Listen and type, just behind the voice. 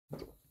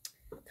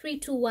3,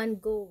 2, 1,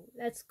 go.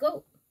 Let's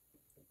go.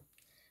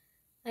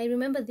 I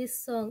remember this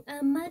song.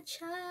 I'm a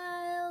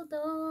child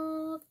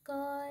of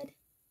God.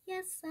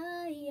 Yes,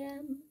 I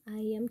am. I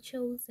am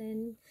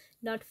chosen,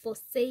 not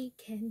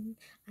forsaken.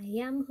 I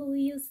am who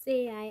you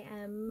say I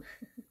am.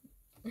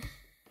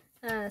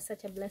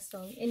 Such a blessed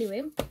song.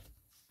 Anyway,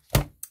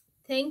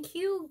 thank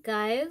you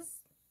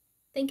guys.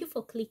 Thank you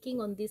for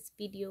clicking on this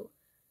video.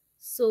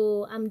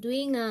 So I'm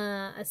doing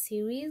a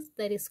series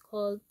that is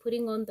called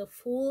Putting on the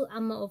Full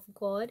Armor of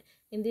God,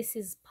 and this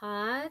is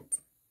part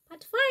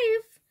 5.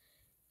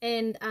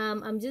 And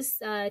I'm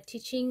just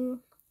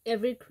teaching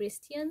every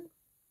Christian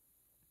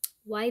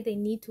why they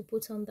need to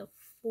put on the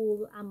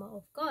full armor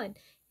of God,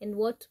 and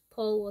what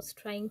Paul was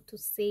trying to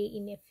say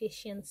in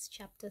Ephesians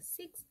chapter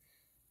 6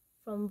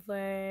 from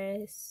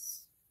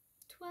verse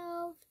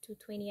 12 to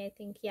 20, I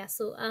think.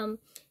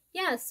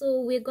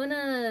 So we're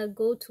gonna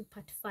go to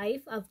part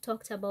 5. I've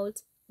talked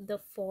about the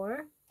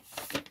 4,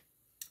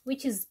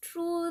 which is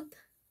truth,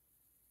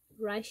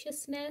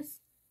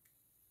 righteousness,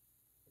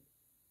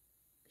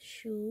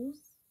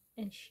 shoes,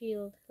 and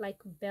shield,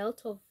 like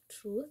belt of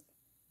truth,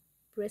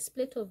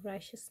 breastplate of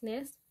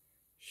righteousness,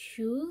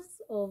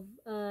 shoes of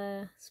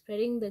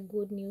spreading the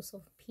good news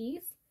of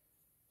peace,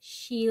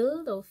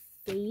 shield of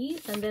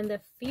faith, and then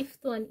the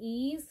 5th one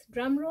is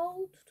drum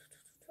roll.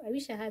 I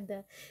wish I had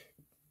the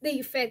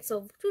effects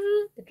of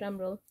the drum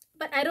roll,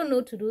 but I don't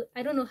know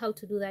how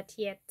to do that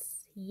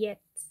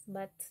yet,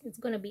 but it's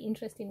gonna be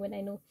interesting when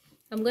I know.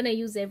 I'm gonna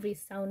use every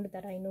sound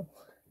that I know.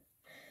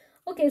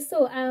 Okay,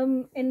 so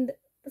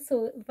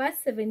verse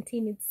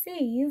 17, it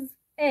says,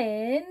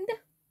 and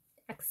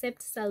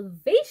accept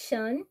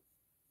salvation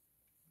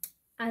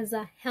as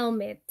a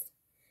helmet.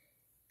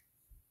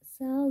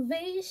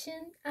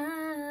 Salvation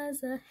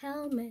as a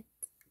helmet.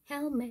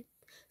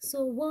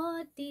 So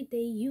what did they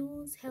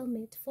use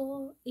helmet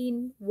for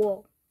in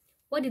war?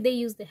 What did they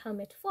use the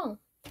helmet for?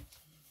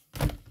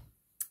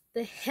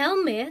 The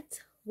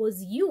helmet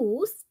was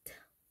used,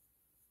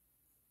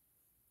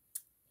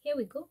 here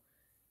we go,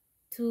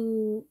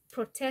 to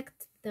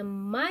protect the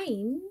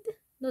mind,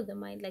 not the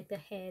mind, like the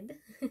head,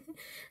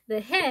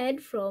 the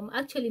head from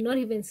actually not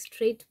even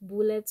straight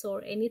bullets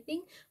or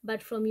anything,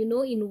 but from, you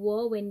know, in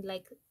war when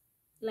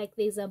like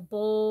there's a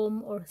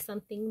bomb or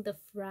something, the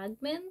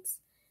fragments,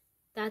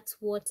 that's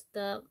what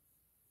the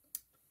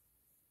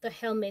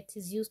helmet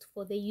is used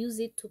for. They use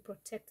it to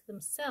protect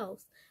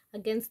themselves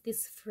against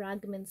these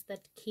fragments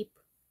that keep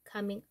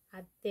coming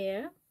at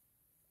their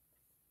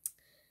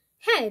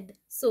head.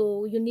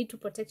 So you need to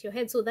protect your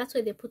head. So that's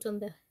why they put on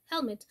the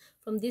helmet,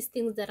 from these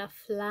things that are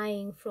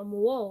flying from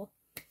war.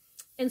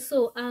 And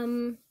so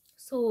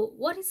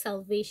what is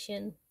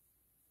salvation?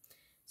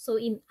 So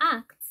in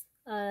Acts,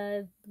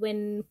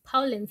 when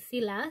Paul and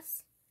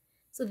Silas,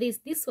 so there's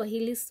this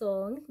Swahili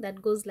song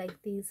that goes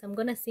like this. I'm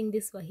gonna sing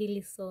this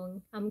Swahili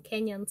song. I'm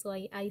Kenyan, so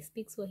I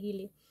speak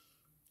Swahili.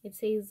 It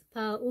says,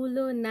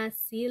 Paulo na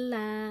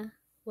Sila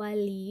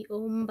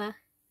waliomba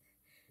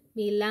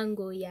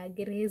milango ya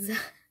gereza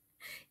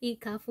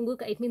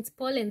ikafunguka. It means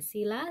Paul and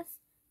Silas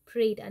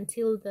prayed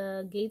until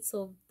the gates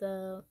of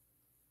the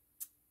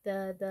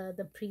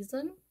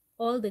prison,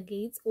 all the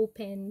gates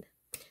opened.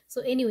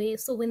 So anyway,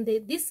 so when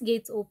these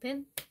gates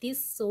opened,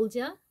 this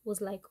soldier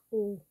was like,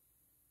 oh,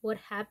 what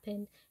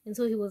happened? And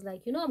so he was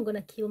like, you know, I'm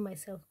gonna kill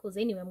myself, because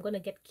anyway I'm gonna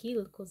get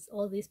killed because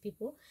all these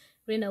people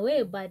ran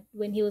away. But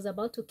when he was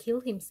about to kill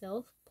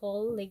himself,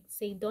 Paul like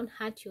say, don't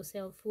hurt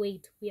yourself,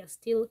 wait, we are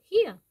still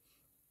here.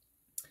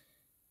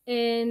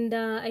 And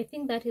I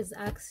think that is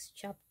Acts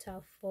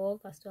chapter 4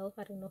 verse 12.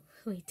 I don't know.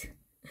 Wait,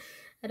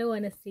 I don't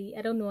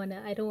want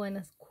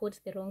to quote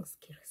the wrong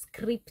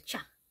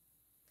scripture.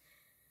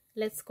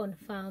 Let's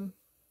confirm.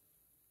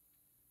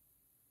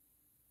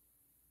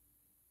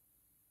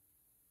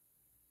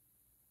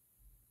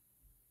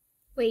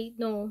 Wait,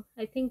 no,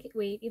 I think,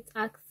 wait, it's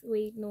Acts,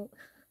 wait, no.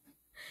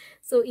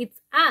 So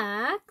it's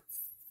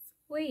Acts,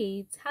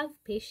 wait,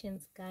 have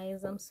patience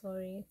guys, I'm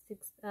sorry. So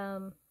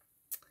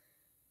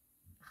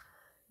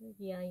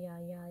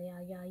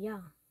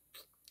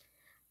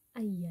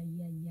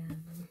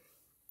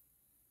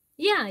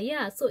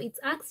it's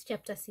Acts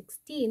chapter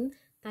 16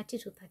 30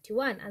 to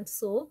 31. And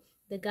so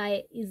the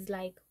guy is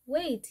like,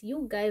 wait,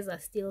 you guys are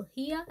still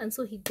here? And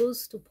so he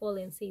goes to Paul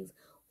and says,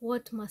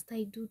 what must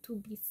I do to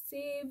be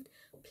saved,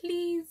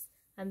 please?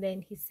 And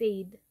then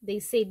they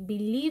said,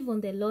 believe on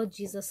the Lord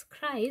Jesus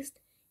Christ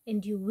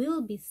and you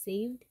will be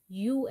saved,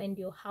 you and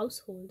your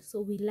household.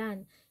 So we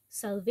learn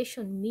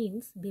salvation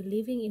means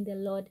believing in the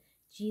Lord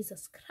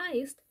Jesus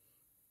Christ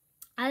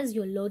as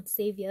your Lord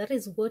Savior. That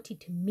is what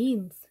it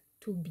means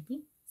to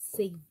be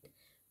saved.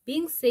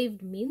 Being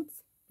saved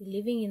means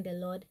believing in the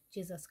Lord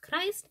Jesus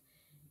Christ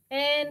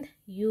and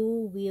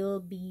you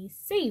will be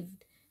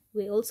saved.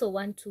 We also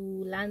want to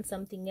learn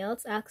something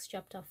else. Acts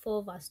chapter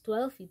 4 verse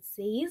 12, it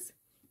says,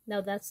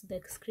 now that's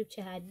the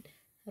scripture I had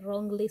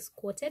wrongly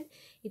quoted.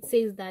 It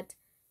says that,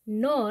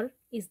 nor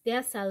is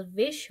there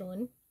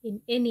salvation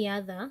in any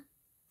other,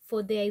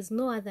 for there is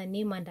no other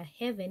name under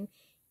heaven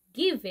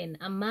given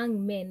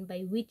among men by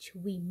which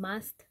we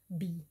must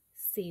be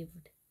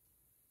saved.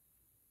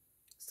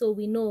 So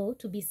we know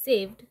to be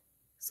saved,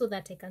 so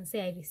that I can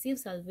say I receive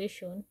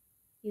salvation,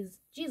 is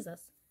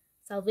Jesus.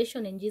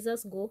 Salvation and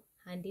Jesus go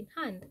hand in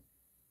hand.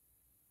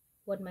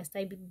 What must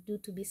I do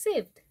to be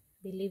saved?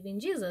 Believe in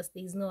Jesus.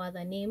 There is no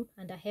other name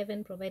under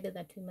heaven provided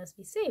that we must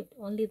be saved.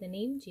 Only the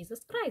name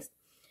Jesus Christ.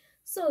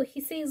 So he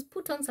says,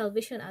 put on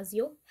salvation as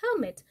your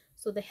helmet.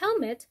 So the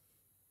helmet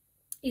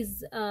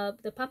is,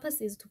 the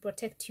purpose is to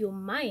protect your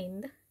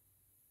mind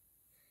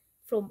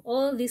from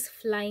all these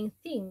flying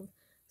things.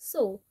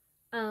 So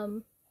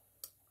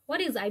what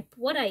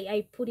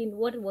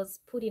was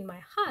put in my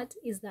heart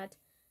is that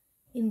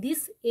in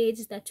this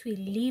age that we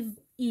live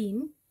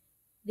in,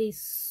 there's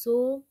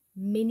so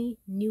many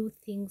new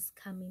things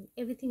coming.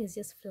 Everything is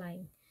just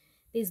flying.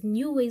 There's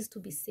new ways to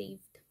be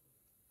saved.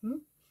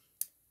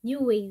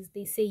 New ways.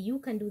 They say you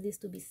can do this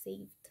to be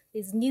saved.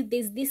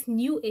 There's this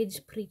new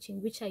age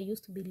preaching which I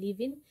used to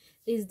believe in.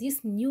 There's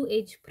this new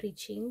age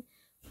preaching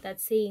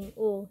that's saying,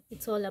 oh,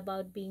 it's all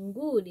about being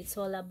good. It's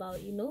all about,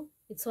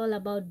 it's all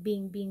about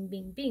being.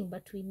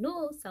 But we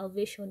know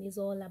salvation is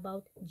all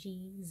about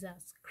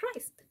Jesus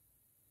Christ.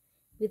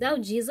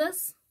 Without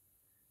Jesus,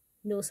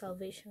 no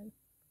salvation.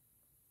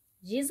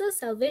 Jesus,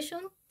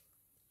 salvation.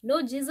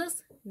 No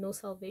Jesus, no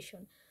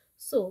salvation.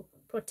 So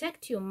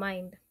protect your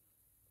mind.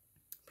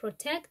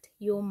 Protect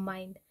your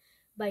mind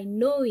by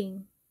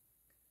knowing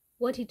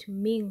what it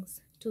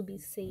means to be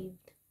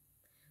saved.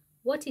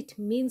 What it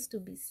means to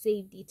be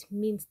saved, it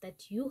means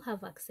that you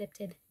have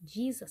accepted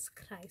Jesus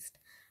Christ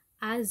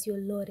as your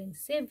Lord and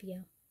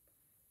Savior,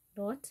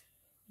 not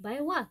by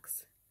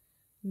works,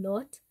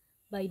 not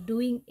by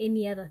doing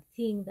any other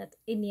thing that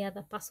any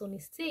other person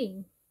is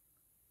saying,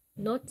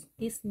 not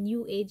these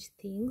new age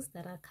things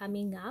that are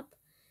coming up,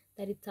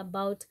 that it's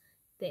about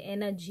the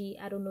energy,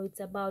 I don't know, it's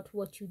about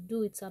what you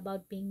do, it's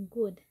about being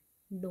good.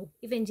 No,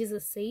 even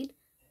Jesus said,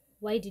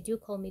 why did you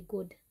call me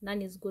good?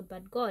 None is good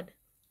but God.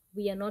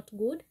 We are not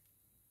good.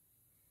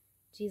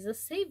 Jesus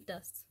saved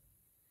us.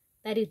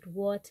 That is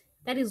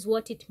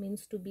what it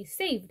means to be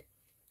saved.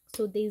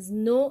 So there is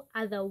no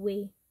other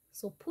way.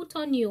 So put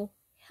on your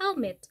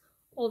helmet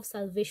of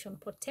salvation.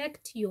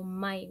 Protect your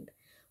mind.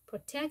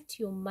 Protect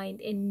your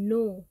mind and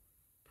know.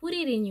 Put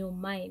it in your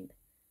mind.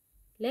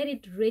 Let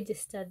it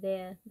register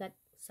there that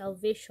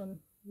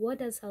salvation. What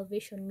does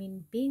salvation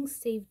mean? Being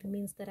saved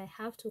means that I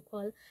have to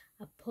call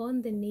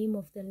upon the name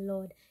of the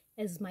Lord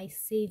as my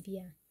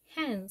Savior.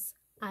 Hence,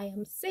 I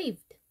am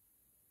saved.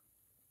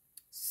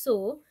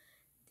 So,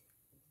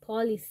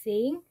 Paul is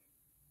saying,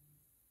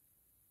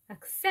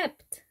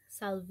 accept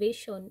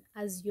salvation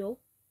as your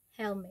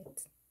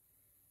helmet.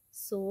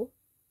 So,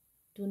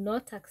 do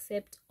not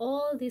accept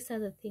all these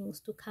other things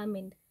to come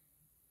and,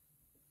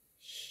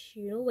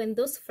 when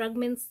those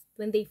fragments,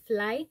 when they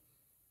fly,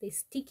 they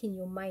stick in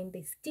your mind.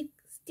 They stick,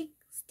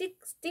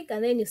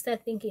 and then you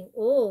start thinking,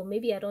 oh,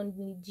 maybe I don't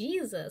need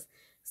Jesus.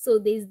 So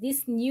there's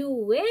this new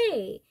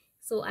way.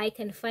 So I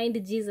can find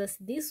Jesus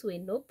this way.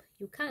 Nope,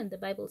 you can't. The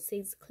Bible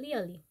says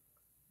clearly,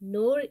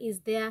 nor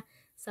is there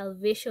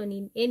salvation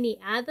in any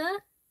other,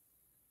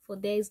 for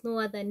there is no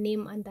other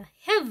name under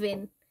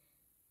heaven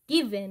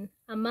given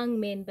among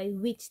men by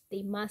which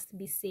they must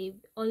be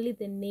saved. Only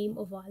the name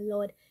of our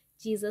Lord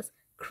Jesus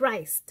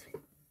Christ.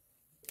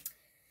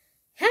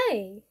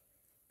 Hey,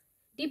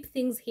 deep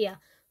things here.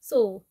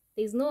 So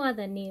there's no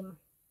other name.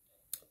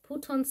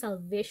 Put on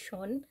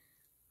salvation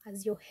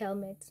as your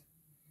helmet.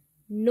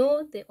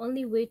 Know the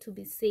only way to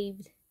be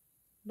saved,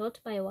 not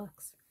by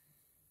works,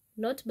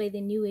 not by the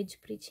new age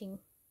preaching.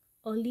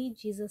 Only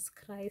Jesus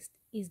Christ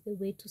is the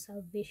way to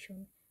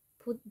salvation.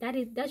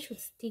 That should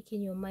stick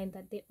in your mind,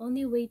 that the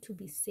only way to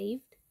be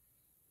saved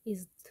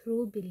is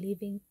through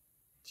believing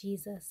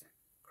Jesus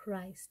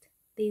Christ.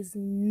 There's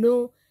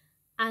no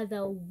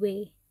other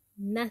way.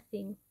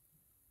 Nothing.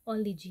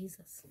 Only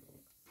Jesus.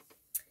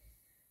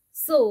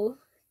 So,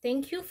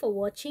 thank you for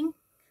watching.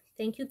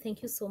 Thank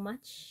you so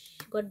much.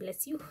 God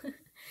bless you.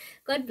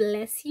 God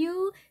bless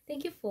you.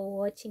 Thank you for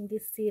watching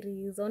this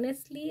series.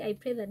 Honestly, I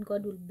pray that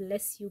God will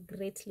bless you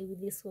greatly with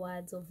these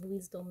words of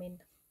wisdom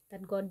and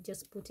that God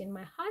just put in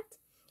my heart.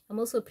 I'm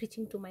also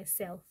preaching to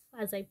myself.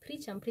 As I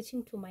preach, I'm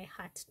preaching to my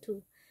heart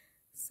too.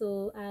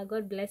 So,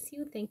 God bless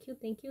you. Thank you.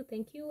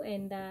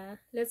 And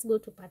let's go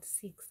to part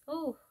 6.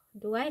 Oh,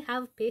 do I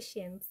have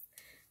patience?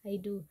 I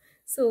do.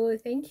 So,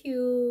 thank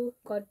you.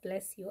 God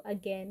bless you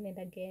again and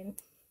again.